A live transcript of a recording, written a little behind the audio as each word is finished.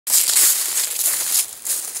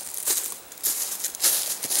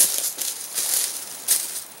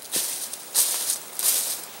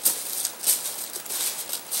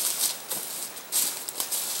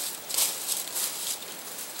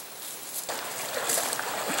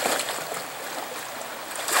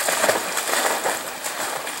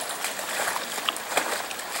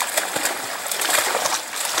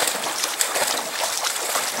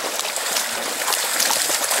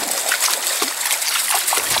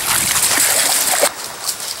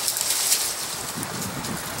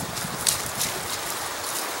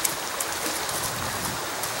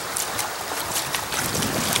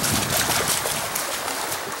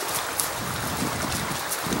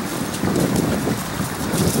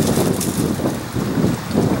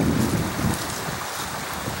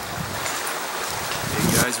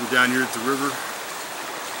down here at the river.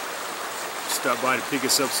 Stopped by to pick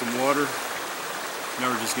us up some water.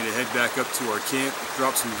 Now we're just going to head back up to our camp,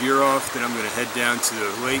 drop some gear off, then I'm going to head down to the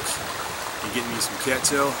lake and get me some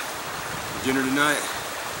cattail for dinner tonight.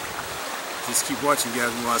 Just keep watching,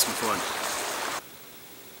 guys, and we'll have some fun.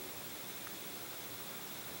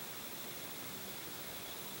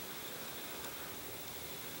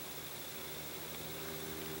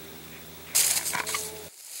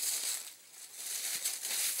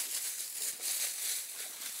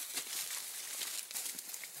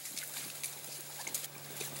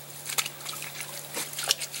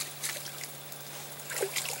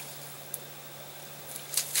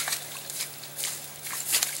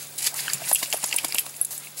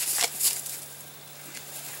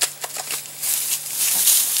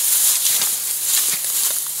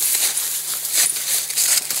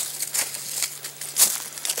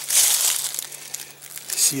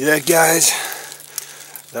 See that, guys?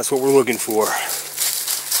 That's what we're looking for.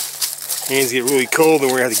 Hands get really cold and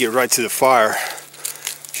we're going to have to get right to the fire.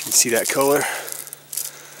 You can see that color.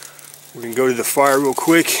 We're going to go to the fire real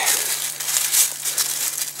quick,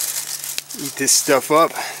 eat this stuff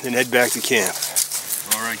up, then head back to camp.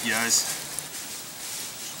 Alright, guys.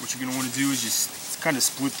 What you're going to want to do is just kind of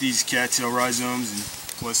split these cattail rhizomes and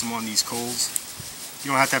place them on these coals.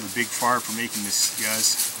 You don't have to have a big fire for making this,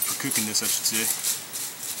 guys. For cooking this, I should say.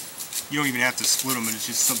 You don't even have to split them, but it's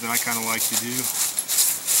just something I kind of like to do.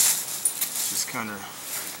 Just kind of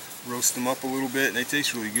roast them up a little bit, and they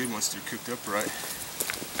taste really good once they're cooked up right.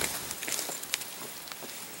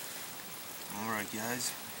 Alright,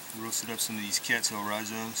 guys, roasted up some of these cattail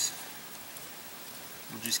rhizomes.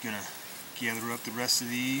 We're just going to gather up the rest of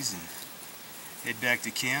these and head back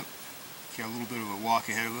to camp. Got a little bit of a walk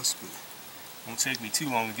ahead of us, but it won't take me too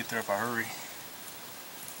long to get there if I hurry.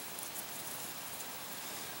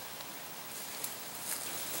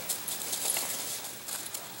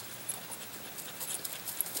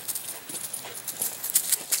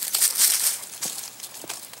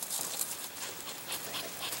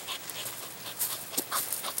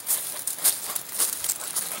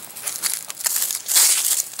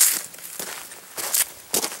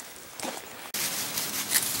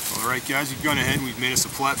 Alright, guys, we've gone ahead and we've made us a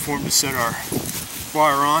platform to set our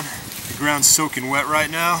fire on. The ground's soaking wet right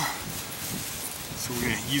now, so we're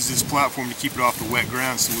going to use this platform to keep it off the wet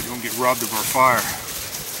ground so we don't get robbed of our fire.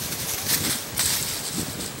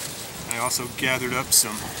 I also gathered up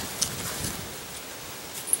some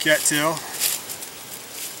cattail.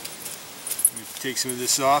 Take some of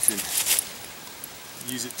this off and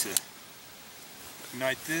use it to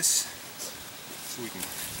ignite this so we can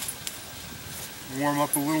warm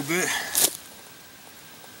up a little bit.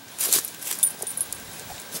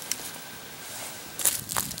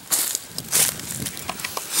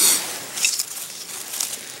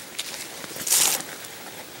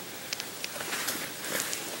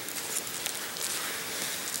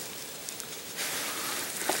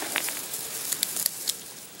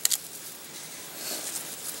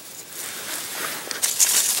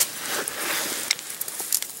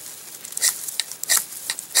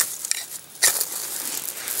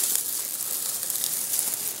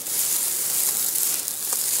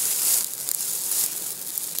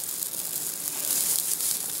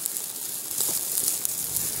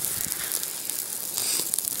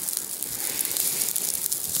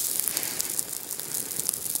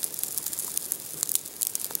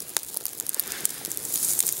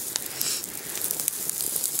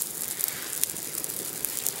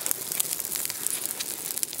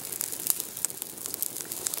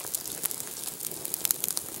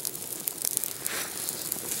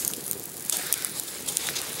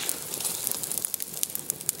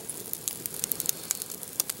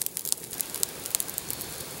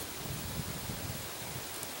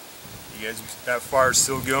 You guys, that fire's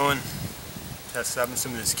still going. That's having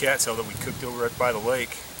some of this cattail that we cooked over right by the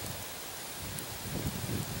lake.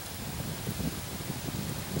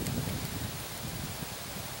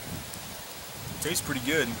 Tastes pretty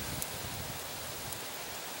good.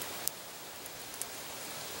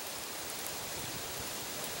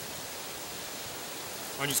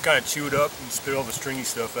 I just kind of chew it up and spit all the stringy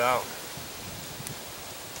stuff out.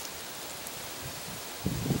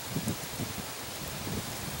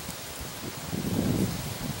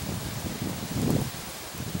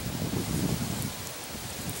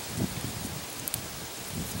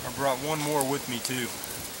 I brought one more with me too.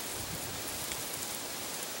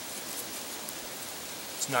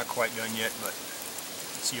 It's not quite done yet, but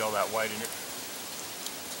you can see all that white in it.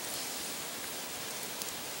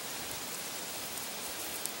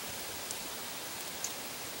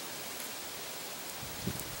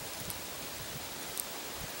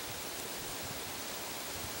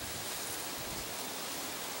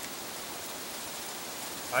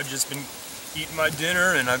 I've just been eating my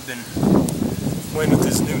dinner and I've been playing with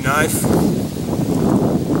this new knife.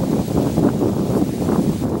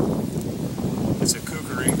 It's a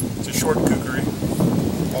kukri, it's a short kukri,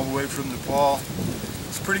 all the way from Nepal.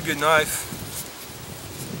 It's a pretty good knife.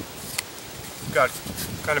 It's got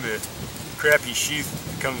kind of a crappy sheath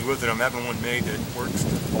that comes with it. I'm having one made that works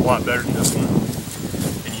a lot better than this one.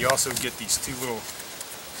 And you also get these two little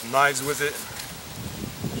knives with it.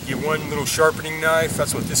 You get one little sharpening knife,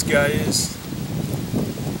 that's what this guy is.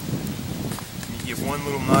 And you get one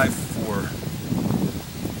little knife for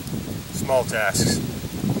small tasks.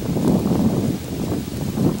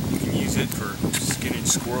 You can use it for skinning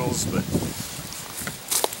squirrels, but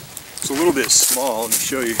it's a little bit small. Let me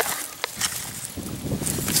show you.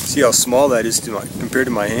 See how small that is compared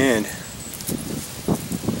to my hand.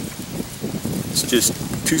 It's just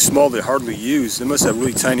too small to hardly use. They must have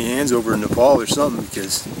really tiny hands over in Nepal or something,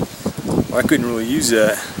 because I couldn't really use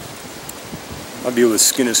that. I'd be able to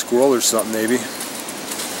skin a squirrel or something maybe.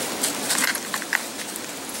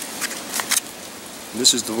 And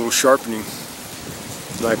this is the little sharpening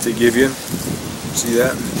knife they give you. See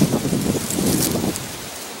that?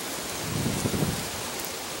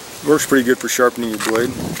 Works pretty good for sharpening your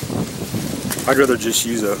blade. I'd rather just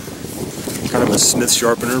use a kind of a Smith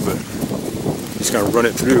sharpener, but just kind of run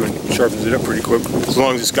it through and sharpens it up pretty quick, as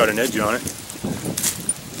long as it's got an edge on it.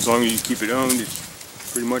 As long as you keep it owned,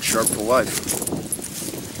 it's pretty much sharp for life.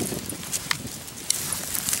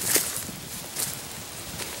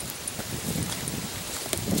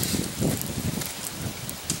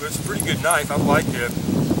 But it's a pretty good knife. I've liked it.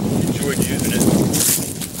 I've enjoyed using it.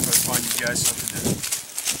 Try to find you guys something to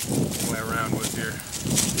play around with here.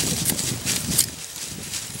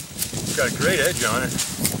 It's got a great edge on it.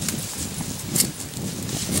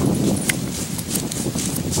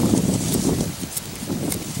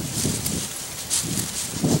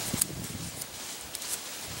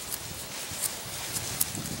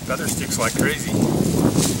 Feather sticks like crazy.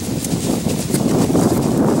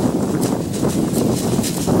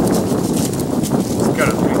 It's got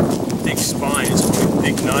a pretty thick spine. It's a pretty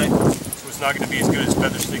thick knife, so it's not going to be as good as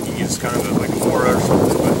feather sticking. It's kind of like a Mora or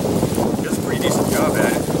something, but it does a pretty decent job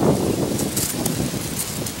at it.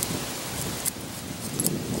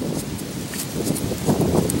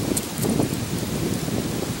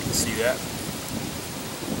 See that?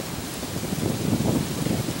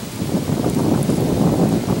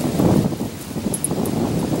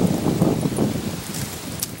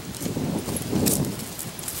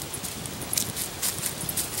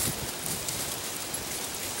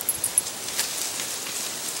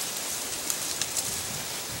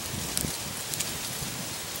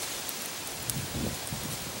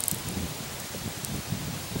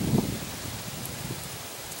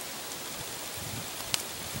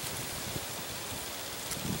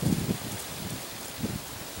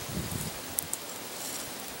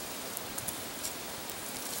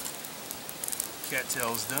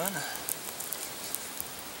 Cattail's done.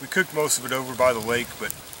 We cooked most of it over by the lake,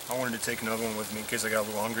 but I wanted to take another one with me in case I got a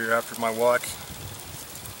little hungrier after my walk,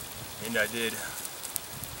 and I did.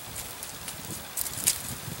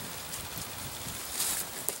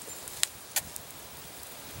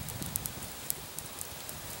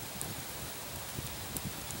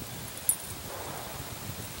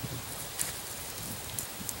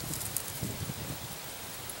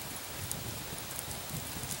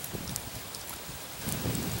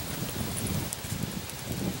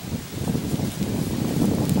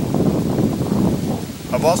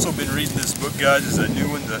 I've also been reading this book, guys. It's a new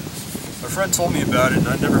one that my friend told me about it, and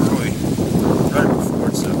I never really read it before.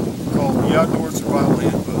 It's called The Outdoor Survival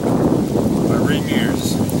Handbook by Ray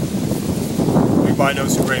Mears. Everybody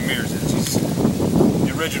knows who Ray Mears is. He's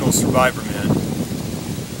the original Survivor man.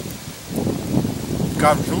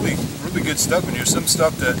 Got really good stuff in here. Some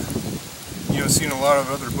stuff that you don't see in a lot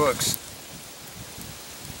of other books.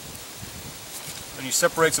 And he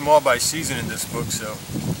separates them all by season in this book, so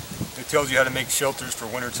it tells you how to make shelters for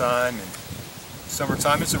wintertime and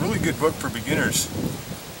summertime. It's a really good book for beginners.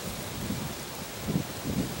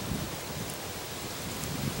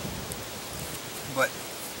 But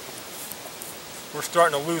we're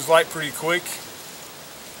starting to lose light pretty quick.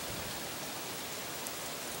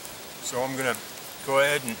 So I'm going to go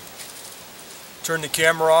ahead and turn the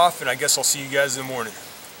camera off, and I guess I'll see you guys in the morning.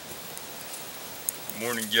 Good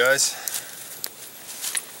morning, guys.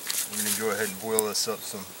 I'm going to go ahead and boil this up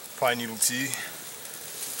some pine needle tea.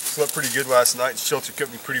 Slept pretty good last night. The shelter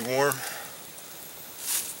kept me pretty warm.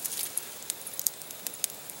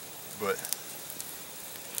 But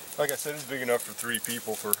like I said, it's big enough for 3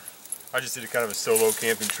 people. I just did a kind of a solo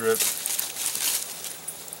camping trip.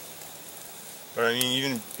 But I mean,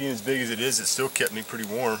 even being as big as it is, it still kept me pretty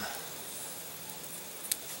warm.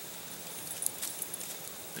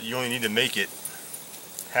 But you only need to make it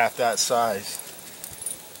half that size.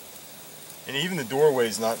 And even the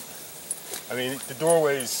doorway's not, I mean, the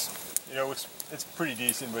doorway's, you know, it's pretty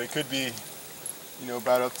decent, but it could be, you know,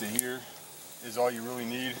 about up to here is all you really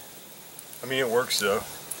need. I mean, it works though.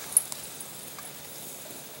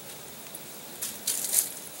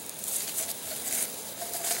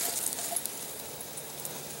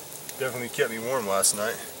 Definitely kept me warm last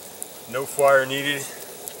night. No fire needed.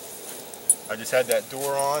 I just had that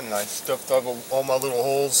door on and I stuffed up all my little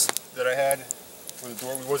holes that I had where the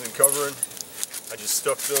door wasn't covering. I just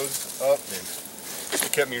stuffed those up and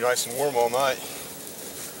it kept me nice and warm all night.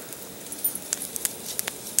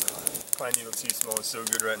 Pine needle tea smelling so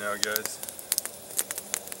good right now, guys.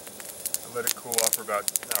 I let it cool off for about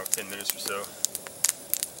 10 minutes or so.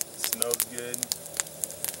 It smells good.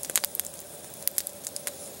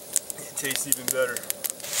 It tastes even better.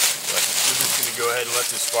 But we're just going to go ahead and let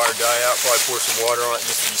this fire die out. Probably pour some water on it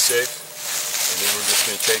just to be safe. And then we're just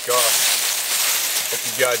going to take off. Hope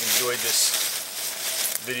you guys enjoyed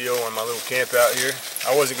this video on my little camp out here.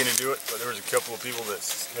 I wasn't going to do it, but there was a couple of people that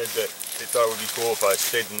said that they thought it would be cool if I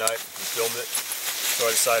stayed the night and filmed it. So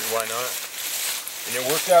I decided why not. And it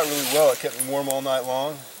worked out really well. It kept me warm all night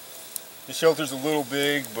long. The shelter's a little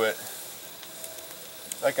big, but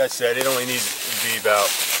like I said, it only needs to be about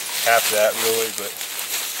half that really,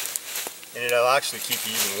 and it'll actually keep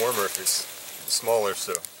you even warmer if it's smaller,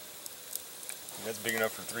 so that's big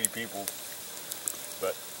enough for 3 people.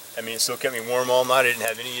 But I mean, it still kept me warm all night. I didn't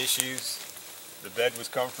have any issues. The bed was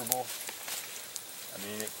comfortable. I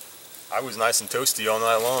mean, I was nice and toasty all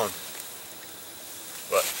night long.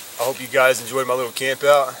 But I hope you guys enjoyed my little camp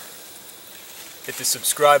out. Hit the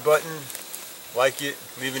subscribe button, like it,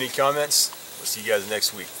 leave any comments. We'll see you guys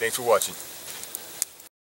next week. Thanks for watching.